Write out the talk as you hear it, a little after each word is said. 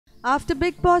After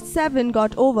Bigg Boss 7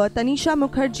 got over, Tanisha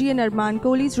Mukherjee and Armaan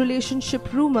Kohli's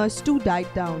relationship rumors too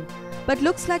died down. But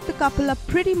looks like the couple are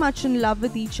pretty much in love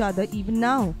with each other even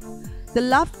now. The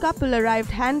loved couple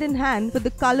arrived hand in hand for the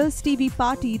Colours TV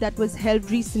party that was held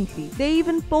recently. They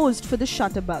even posed for the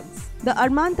shutterbugs. The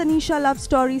Armaan Tanisha love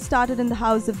story started in the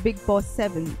house of Bigg Boss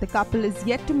 7. The couple is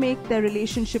yet to make their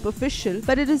relationship official,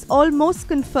 but it is almost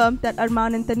confirmed that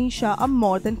Armaan and Tanisha are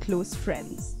more than close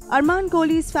friends. Armaan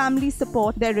Kohli's family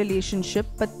support their relationship,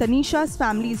 but Tanisha's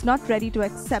family is not ready to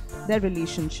accept their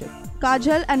relationship.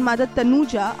 Kajal and mother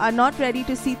Tanuja are not ready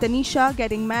to see Tanisha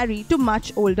getting married to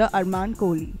much older Armaan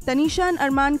Kohli. Tanisha and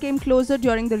Armaan came closer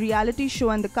during the reality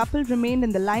show and the couple remained in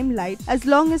the limelight as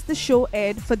long as the show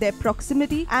aired for their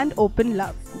proximity and open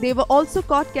love. They were also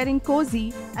caught getting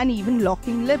cozy and even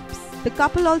locking lips. The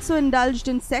couple also indulged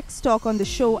in sex talk on the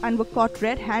show and were caught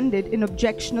red-handed in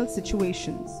objectionable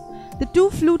situations. The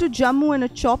two flew to Jammu in a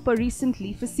chopper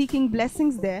recently for seeking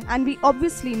blessings there, and we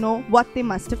obviously know what they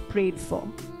must have prayed for.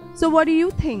 So what do you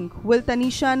think? Will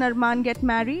Tanisha and Armaan get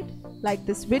married? Like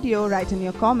this video, write in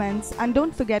your comments, and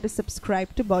don't forget to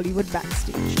subscribe to Bollywood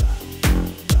Backstage.